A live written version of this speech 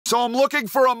So I'm looking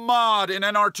for a mod in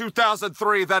NR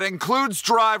 2003 that includes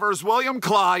drivers William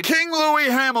Clyde, King Louis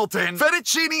Hamilton,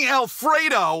 Fettuccine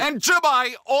Alfredo, and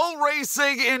Jimmy all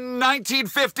racing in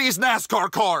 1950s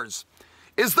NASCAR cars.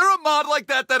 Is there a mod like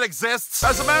that that exists?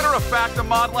 As a matter of fact, a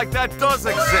mod like that does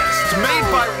exist.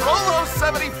 Made by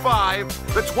Rolo75,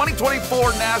 the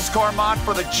 2024 NASCAR mod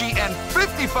for the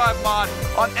GN55 mod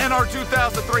on NR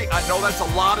 2003. I know that's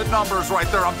a lot of numbers right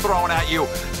there I'm throwing at you.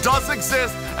 Does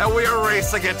exist, and we are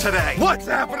racing it today. What's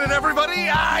happening, everybody?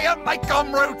 I am Michael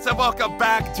Mrucz, and welcome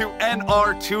back to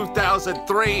NR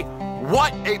 2003.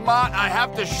 What a mod I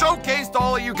have to showcase to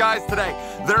all of you guys today.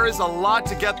 There is a lot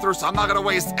to get through, so I'm not gonna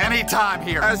waste any time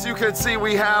here. As you can see,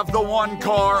 we have the one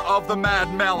car of the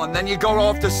Mad Melon. Then you go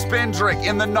off to Spindrick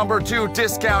in the number 2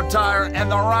 discount tire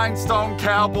and the Rhinestone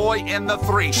Cowboy in the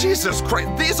 3. Jesus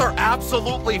Christ, these are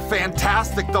absolutely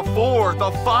fantastic. The 4, the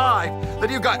 5.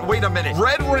 Then you got, wait a minute,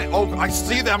 red rim. Oh, I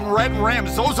see them red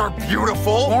rims. Those are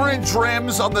beautiful. Orange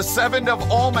rims on the 7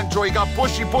 of Almond Joy. You got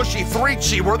Bushy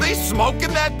 3-Chi. Were they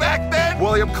smoking that back then?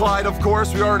 William Clyde, of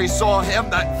course, we already saw him.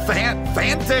 That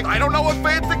Fantic, I don't know what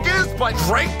Fantic is, but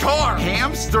great car.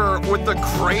 Hamster with the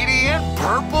gradient,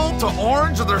 purple to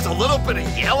orange, and there's a little bit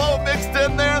of yellow mixed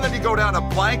in there. Then you go down to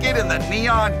Blanket and the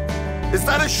neon. Is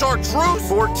that a chartreuse?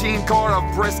 14 car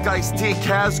of Brisk Iced Tea,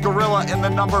 Kaz Gorilla in the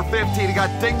number 15. You got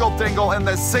Dingle Dingle in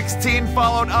the 16,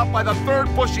 followed up by the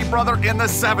 3rd Bushy brother in the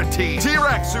 17.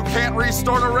 T-Rex, who can't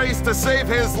restart a race to save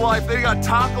his life. Then you got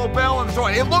Taco Bell in the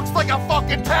 20. It looks like a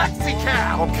fucking taxi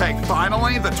cab. Okay,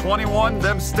 finally, the 21,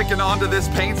 them sticking onto this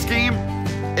paint scheme.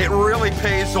 It really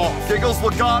pays off. Giggles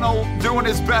Logano doing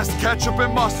his best ketchup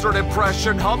and mustard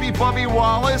impression. Hubby Bubby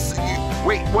Wallace.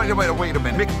 Wait a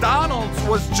minute. McDonald's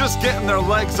was just getting their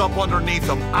legs up underneath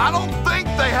them. I don't think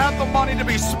they have the money to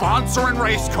be sponsoring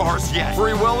race cars yet.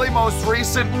 Free Willy, most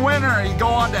recent winner. You go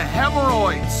on to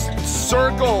Hemorrhoids,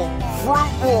 Circle,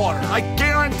 Fruit Water. I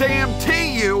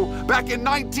guarantee you, back in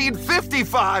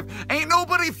 1955, ain't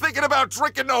nobody thinking about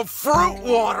drinking no fruit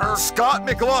water. Scott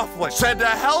McLaughlin said, to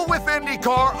hell with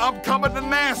IndyCar, I'm coming to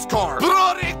NASCAR.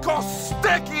 Brody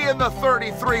Kostecki in the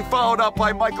 33, followed up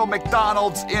by Michael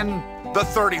McDonald's in the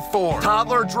 34.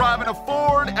 Toddler driving a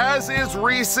Ford, as is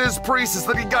Reese's Pieces.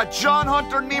 Then you got John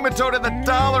Hunter Nematode in the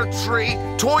Dollar Tree,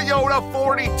 Toyota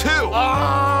 42.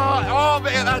 Oh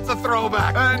man, that's a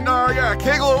throwback. And yeah,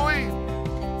 King Louis,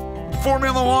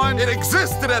 Formula One, it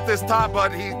existed at this time,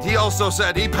 but he also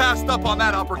said he passed up on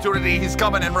that opportunity. He's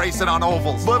coming and racing on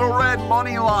ovals. Little Red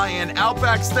Money Lion,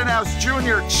 Outback Stenhouse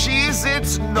Jr.,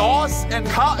 Cheez-Its, Noss, and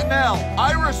Cottonelle,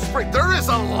 Irish Spring. There is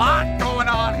a lot going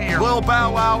on here. Lil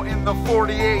Bow Wow in the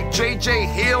 48, JJ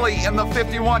Haley in the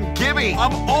 51, Gibby.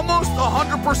 I'm almost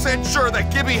 100% sure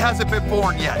that Gibby hasn't been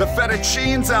born yet. The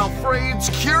Fettuccines,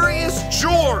 Alfreds, Curious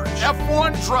George,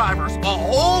 F1 drivers, a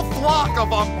whole flock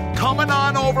of them coming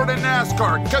on over to NASCAR.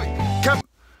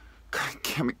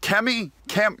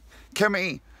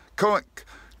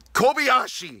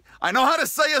 Kobayashi. I know how to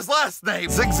say his last name.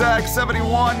 Zigzag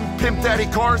 71, Pimp Daddy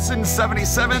Carson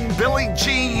 77, Billie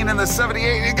Jean in the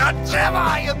 78. You got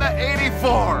Jimmy in the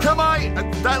 84.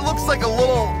 That looks like a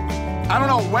little, I don't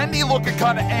know, Wendy looking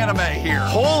kind of anime here.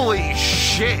 Holy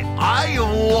shit.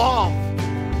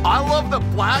 I love the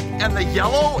black and the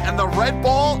yellow and the red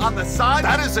ball on the side.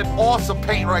 That is an awesome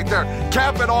paint right there.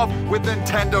 Cap it off with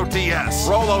Nintendo DS.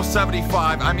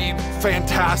 Rolo75, I mean,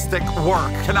 fantastic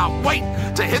work. Cannot wait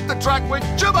to hit the track with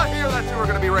Jimmy here. That's who we're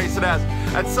gonna be racing as.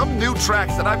 At some new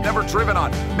tracks that I've never driven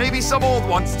on. Maybe some old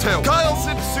ones too.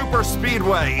 Kyleson Super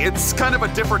Speedway. It's kind of a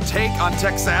different take on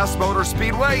Texas Motor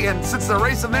Speedway, and since they're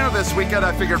racing there this weekend,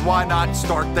 I figured why not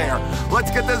start there.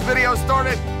 Let's get this video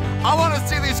started. I want to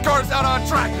see these cars out on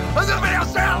track. Let's get the video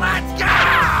started. Let's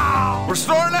go! We're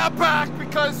starting out back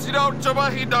because, you know, Jimmy,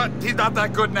 he's not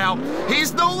that good now.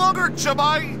 He's no longer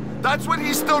Jimmy. That's when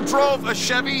he still drove a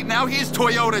Chevy. Now he's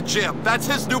Toyota Jim. That's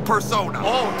his new persona.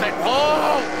 Okay.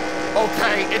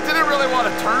 It didn't really want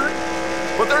to turn,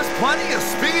 but there's plenty of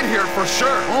speed here for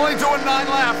sure. Only doing 9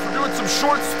 laps. We're doing some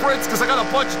short sprints because I got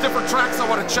a bunch of different tracks I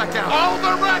want to check out. Oh,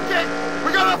 they're wrecking!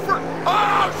 We got a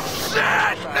oh,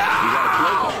 shit!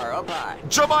 No!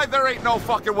 Jimmy, there ain't no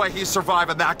fucking way he's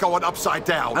surviving that going upside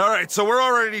down. All right, so we're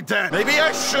already dead. Maybe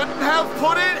I shouldn't have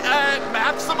put it at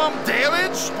maximum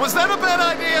damage? Was that a bad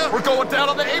idea? We're going down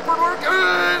on the apron work?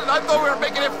 I thought we were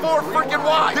making it 4 freaking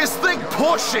wide. This thing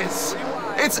pushes.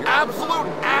 It's absolute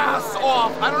ass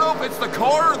off. I don't know if it's the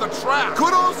car or the track.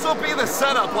 Could also be the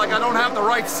setup, like I don't have the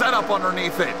right setup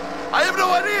underneath it. I have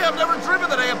no idea. I've never driven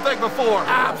the damn thing before.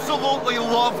 Absolutely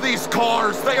love these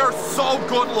cars. They are so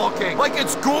good looking. Like,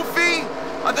 it's goofy,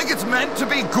 I think it's meant to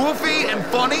be goofy and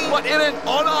funny, but in an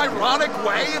unironic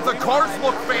way, the cars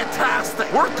look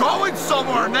fantastic. We're going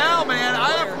somewhere now, man.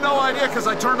 I have no idea because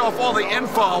I turned off all the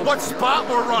info. What spot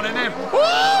we're running in?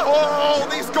 Oh,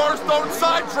 these cars don't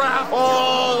sidetrack.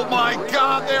 Oh my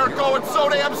God, they are going so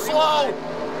damn slow.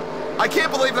 I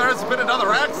can't believe there hasn't been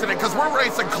another accident because we're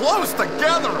racing close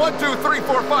together. 1, 2, 3,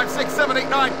 4, 5, 6, 7, 8,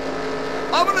 9.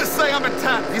 I'm gonna say I'm in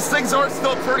 10th. These things are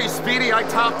still pretty speedy. I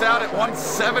topped out at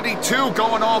 172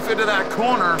 going off into that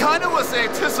corner. Kind of was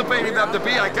anticipating them to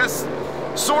be, I guess,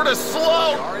 sort of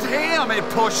slow. Damn, it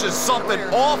pushes something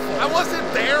awful. I wasn't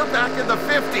there back in the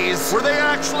 50s. Were they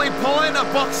actually pulling a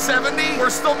 $170? We're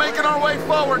still making our way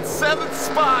forward. 7th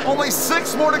spot. Only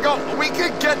 6 more to go. We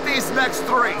could get these next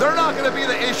 3. They're not gonna be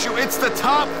the issue. It's the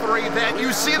top 3 that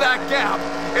you see that gap.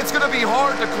 It's gonna be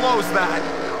hard to close that.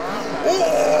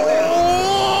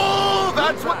 Oh,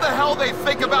 that's what the hell they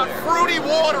think about fruity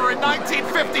water in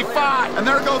 1955. And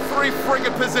there go 3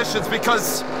 friggin' positions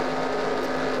because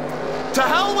to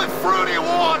hell with fruity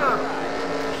water.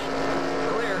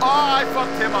 Oh, I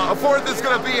fucked him up. A 4th is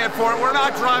gonna be it for it. We're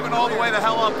not driving all the way the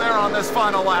hell up there on this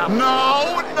final lap.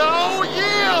 No,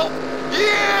 yield!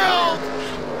 Yield!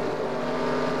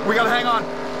 We gotta hang on.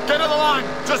 Get to the line.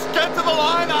 Just get to the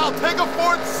line. I'll take a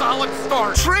 4th solid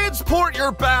start. Transport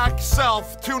your back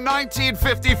self to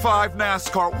 1955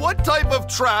 NASCAR. What type of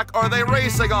track are they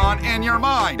racing on in your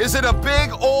mind? Is it a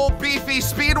big, old, beefy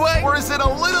speedway? Or is it a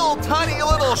little, tiny,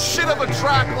 little shit of a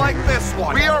track like this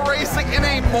one? We are racing in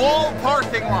a mall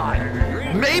parking lot.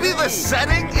 Maybe the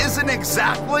setting isn't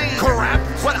exactly correct,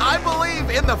 but I believe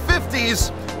in the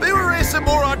 50s, they were racing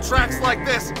more on tracks like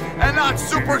this and not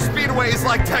super speedways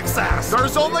like Texas.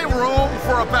 There's only room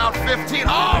for about 15.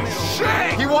 Oh,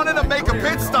 shit! He wanted to make a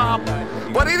pit stop,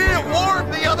 but he didn't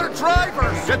warn the other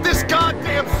drivers. Get this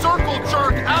goddamn circle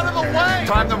jerk out of the way.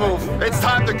 Time to move. It's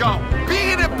time to go.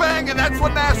 Being and banging, that's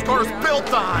what NASCAR's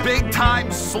built on. Big time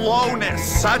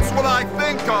slowness. That's what I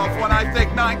think of when I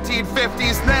think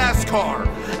 1950s NASCAR.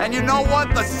 And you know what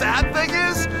the sad thing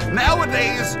is?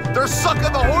 Nowadays, they're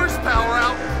sucking the horsepower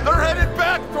out. They're headed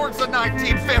back towards the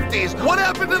 1950s. What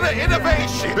happened to the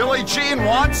innovation? Billie Jean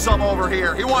wants some over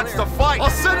here. He wants to fight. I'll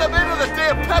send him into the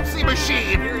damn Pepsi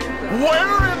machine.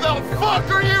 Where in the fuck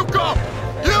are you going?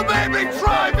 You made me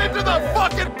drive into the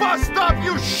fucking bus stop,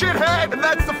 you shithead! And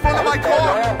that's the front of my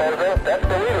car. That's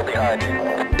the wheel behind you.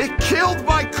 It killed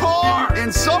my car.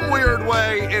 In some weird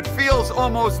way, it feels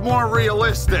almost more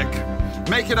realistic.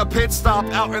 Making a pit stop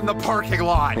out in the parking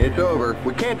lot. It's over.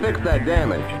 We can't fix that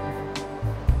damage.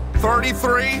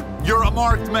 33, you're a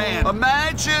marked man.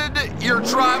 Imagine you're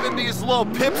driving these little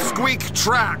pipsqueak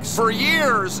tracks. For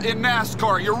years in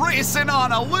NASCAR, you're racing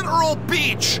on a literal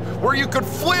beach where you could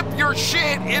flip your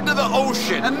shit into the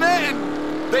ocean. And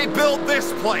then they built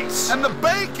this place. And the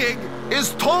banking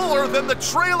is taller than the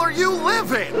trailer you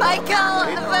live in. Michael,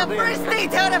 the first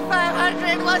Daytona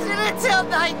 500 wasn't until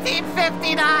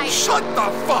 1959. Shut the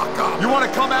fuck up. You want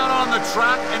to come out on the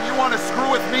track and you want to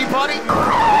screw with me, buddy?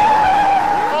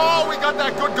 Oh, we got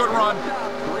that good run.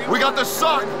 We got the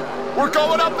suck. We're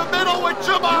going up the middle with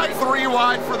Jemai. 3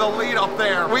 wide for the lead up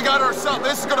there. We got ourselves,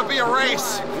 this is gonna be a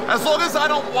race. As long as I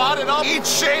don't wad it up, eat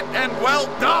shit, and well,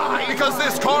 die, because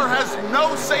this car has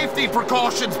no safety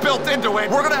precautions built into it.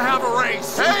 We're gonna have a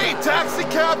race. Hey, taxi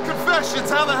cab confessions,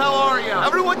 how the hell are you?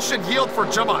 Everyone should yield for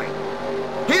Jemai.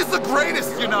 He's the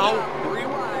greatest, you know.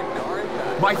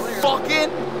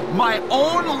 My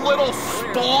own little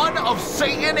spawn of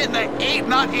Satan in the 80.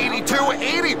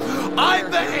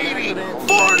 I'm the 80.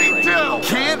 42.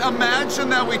 Can't imagine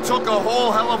that we took a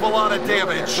whole hell of a lot of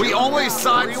damage. We only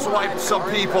sideswiped some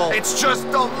people. It's just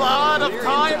a lot of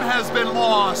time has been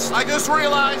lost. I just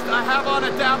realized I have on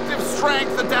adaptive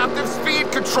strength, adaptive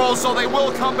speed control, so they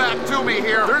will come back to me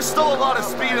here. There's still a lot of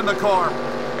speed in the car.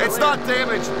 It's not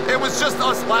damaged. It was just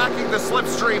us lacking the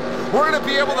slipstream. We're gonna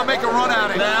be able to make a run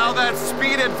at it. Now that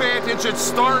speed advantage is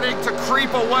starting to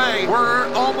creep away. We're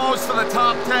almost to the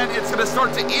top 10. It's gonna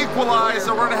start to equalize,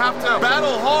 and we're gonna have to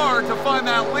battle hard to find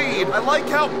that lead. I like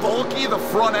how bulky the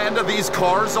front end of these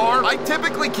cars are. I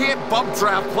typically can't bump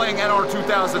draft playing NR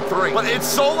 2003, but it's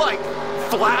so like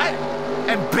flat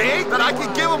and big that I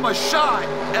can give them a shot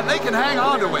and they can hang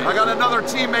on to it. I got another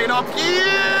teammate up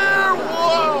here.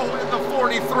 Whoa, in the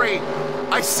 43.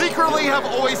 I secretly have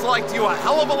always liked you a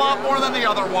hell of a lot more than the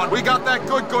other one. We got that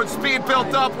good speed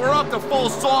built up. We're up to full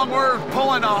song. We're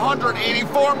pulling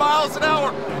 184 miles an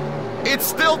hour. It's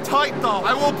still tight though.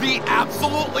 I will be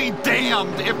absolutely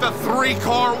damned if the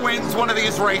 3-car wins one of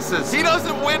these races. He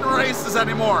doesn't win races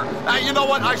anymore. You know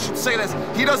what? I should say this.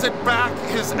 He doesn't back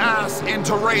his ass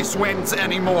into race wins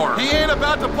anymore. He ain't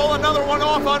about to pull another one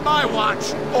off on my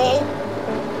watch. Oh.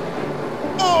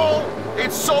 Oh,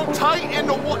 it's so tight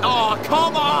into one. Oh,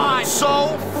 come on.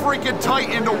 So freaking tight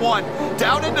into one.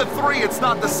 Down into three, it's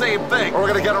not the same thing. We're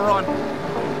gonna get a run.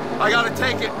 I gotta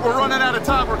take it. We're running out of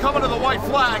time. We're coming to the white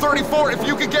flag. 34, if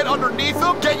you could get underneath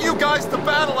them, get you guys to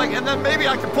battling, and then maybe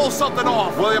I can pull something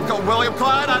off. William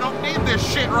Clyde, I don't need this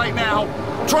shit right now.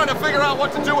 Trying to figure out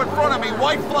what to do in front of me.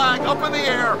 White flag up in the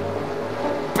air.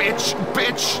 Bitch,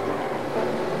 bitch.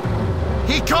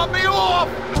 He cut me off.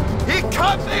 He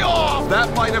cut me off.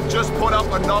 That might have just put up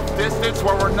enough distance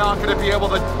where we're not gonna be able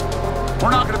to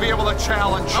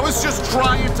challenge. I was just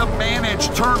trying to manage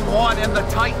turn one and the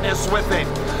tightness with it.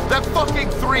 That fucking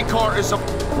 3 car is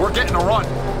we're getting a run.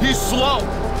 He's slow.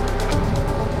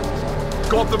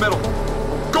 Go up the middle.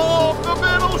 Go up the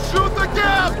middle, shoot the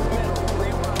gap.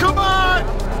 Come on.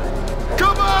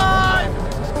 Come on.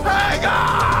 Hang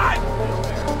on.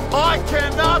 I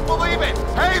cannot believe it.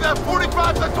 Hey, that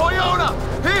 45's a Toyota.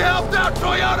 He helped out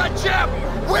Toyota Chip.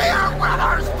 We are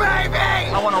winners, baby!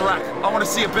 I want to wreck. I want to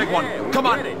see a big one. Come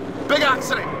on. Big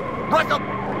accident. Wreck him.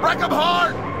 Wreck him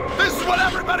hard. This is what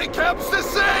everybody comes to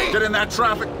see. Get in that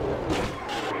traffic.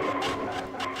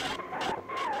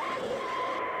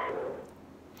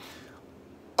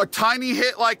 A tiny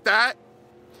hit like that,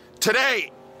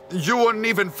 today, you wouldn't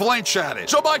even flinch at it.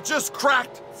 So I just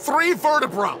cracked 3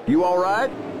 vertebrae. You all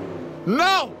right?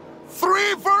 No!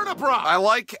 3 vertebrae! I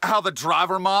like how the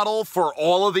driver model for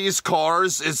all of these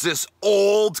cars is this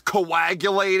old,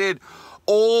 coagulated,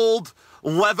 old,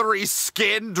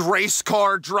 leathery-skinned race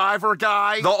car driver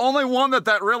guy. The only one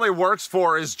that really works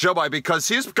for is Joey, because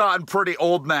he's gotten pretty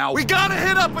old now. We gotta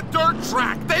hit up a dirt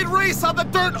track. They'd race on the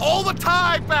dirt all the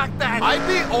time back then. I'd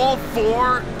be all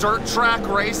for dirt track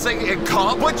racing in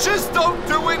Cup, but just don't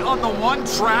do it on the one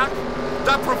track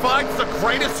that provides the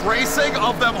greatest racing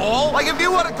of them all. Like, if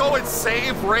you want to go and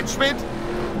save Richmond,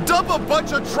 dump a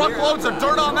bunch of truckloads of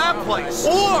dirt on that place.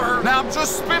 Or, now I'm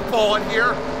just spitballing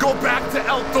here, go back to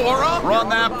Eldora, run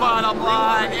that bottom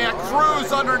line, yeah,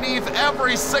 cruise underneath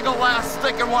every single last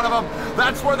stick in one of them.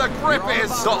 That's where the grip is.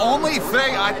 The only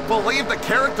thing, I believe, the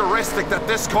characteristic that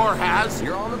this car has,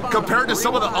 compared to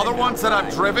some of the other ones that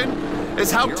I've driven, is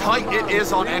how tight it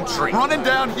is on entry. Running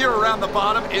down here around the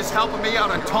bottom is helping me out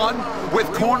a ton with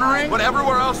cornering, but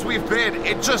everywhere else we've been,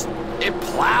 it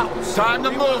plows. Time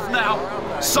to move now.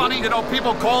 Sonny, you know,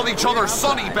 people called each other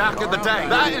Sonny back in the day.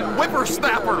 That and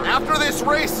Whippersnapper. After this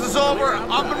race is over,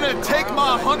 I'm gonna take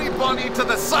my honey bunny to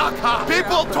the sock hop.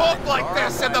 People talk like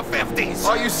this in the 50s.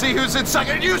 Oh, you see who's in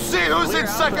second? You see who's in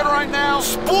second right now?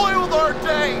 Spoiled our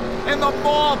day in the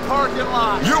mall parking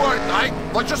lot. You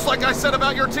are, just like I said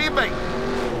about your teammate.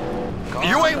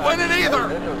 You ain't winning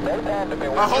either.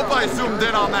 I hope I zoomed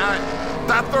in on that.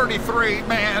 That 33,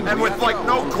 man, and with like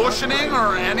no cushioning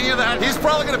or any of that, he's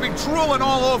probably gonna be drooling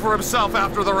all over himself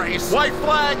after the race. White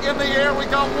flag in the air, we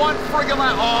got one friggin'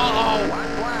 lap.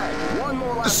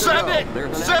 Send it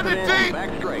deep.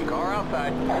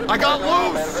 I got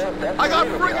loose. I got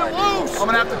friggin' loose. I'm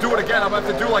gonna have to do it again. I'm gonna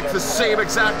have to do like the same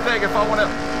exact thing if I wanna.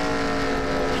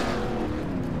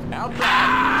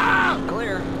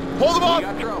 Clear. Hold him up.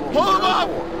 Hold him up.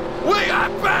 We got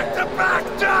back-to-back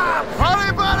jobs!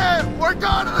 Honey buddy, we're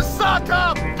going to the sock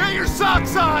hop! Get your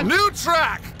socks on! New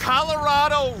track,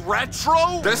 Colorado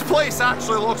Retro. This place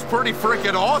actually looks pretty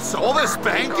freaking awesome. All this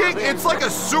banking, it's like a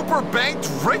super banked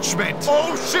Richmond.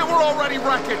 Oh shit, we're already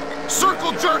wrecking.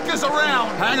 Circle jerk is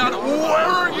around. Hang on, where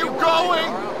are you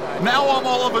going? Now I'm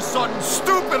all of a sudden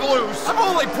stupid loose. I've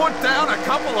only put down a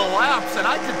couple of laps, and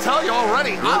I can tell you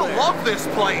already, I love this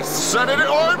place. Send it in,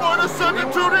 I'm gonna send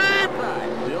it too deep.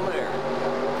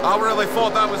 I really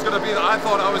thought that was gonna be I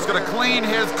thought I was gonna clean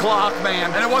his clock,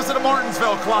 man. And it wasn't a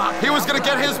Martinsville clock. He was gonna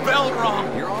get his bell wrong.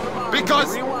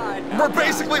 Because we're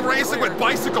basically racing with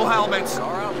bicycle helmets.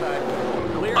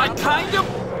 I kind of...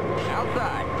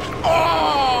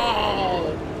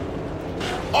 Oh!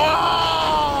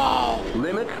 Oh!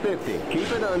 Limit 50.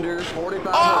 Keep it under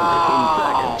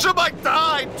 4,500 in seconds. Jemike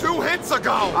died 2 hits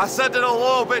ago. I sent it a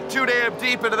little bit too damn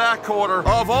deep into that corner.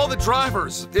 Of all the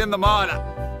drivers in the mod,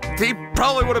 he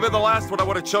probably would have been the last one I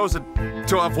would have chosen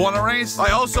to have won a race.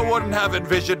 I also wouldn't have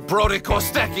envisioned Brody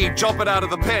Kostecki jumping out of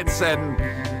the pits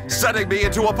and sending me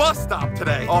into a bus stop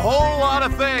today. A whole lot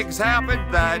of things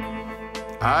happened that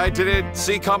I didn't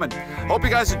see coming. Hope you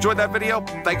guys enjoyed that video.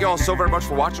 Thank you all so very much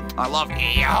for watching. I love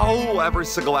every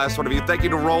single last one of you. Thank you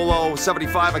to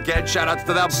Rolo75 again. Shout out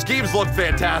to them. Schemes look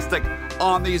fantastic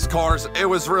on these cars. It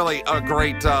was really a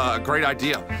great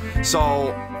idea.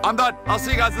 So I'm done. I'll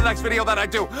see you guys in the next video that I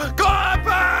do.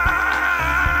 Goodbye!